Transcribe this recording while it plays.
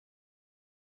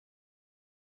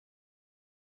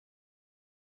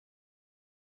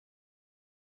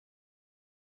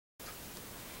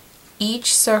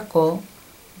Each circle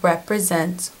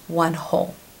represents one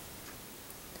whole.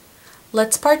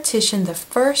 Let's partition the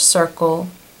first circle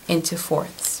into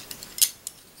fourths.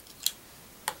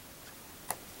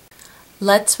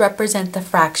 Let's represent the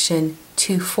fraction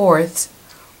 2/4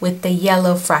 with the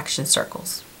yellow fraction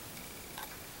circles.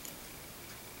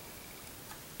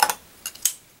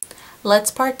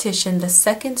 Let's partition the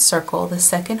second circle, the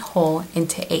second whole,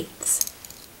 into eighths.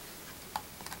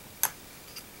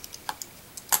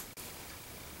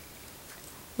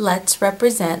 Let's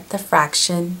represent the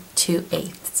fraction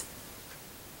 2/8.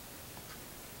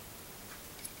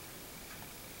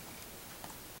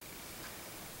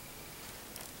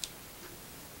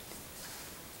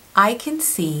 I can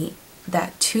see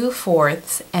that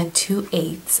 2/4 and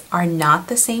 2/8 are not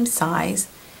the same size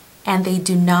and they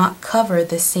do not cover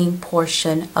the same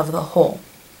portion of the whole.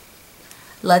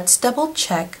 Let's double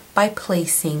check by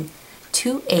placing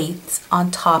 2/8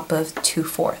 on top of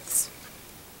 2/4.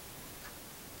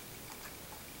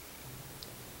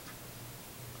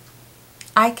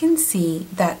 I can see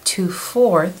that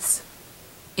 2/4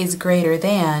 is greater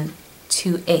than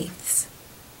 2/8.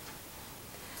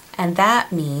 And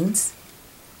that means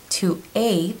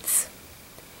 2/8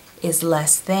 is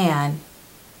less than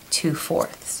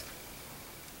 2/4.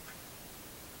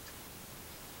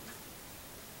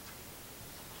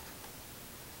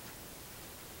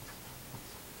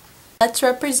 Let's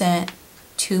represent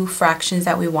two fractions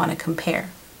that we want to compare.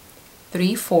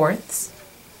 3/4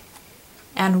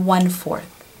 and 1/4.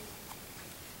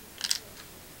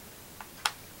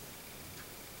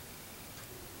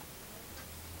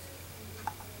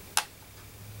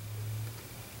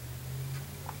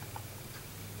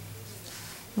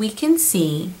 We can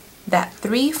see that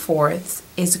 3/4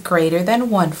 is greater than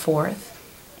 1/4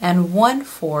 and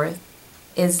 1/4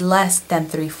 is less than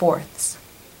 3/4.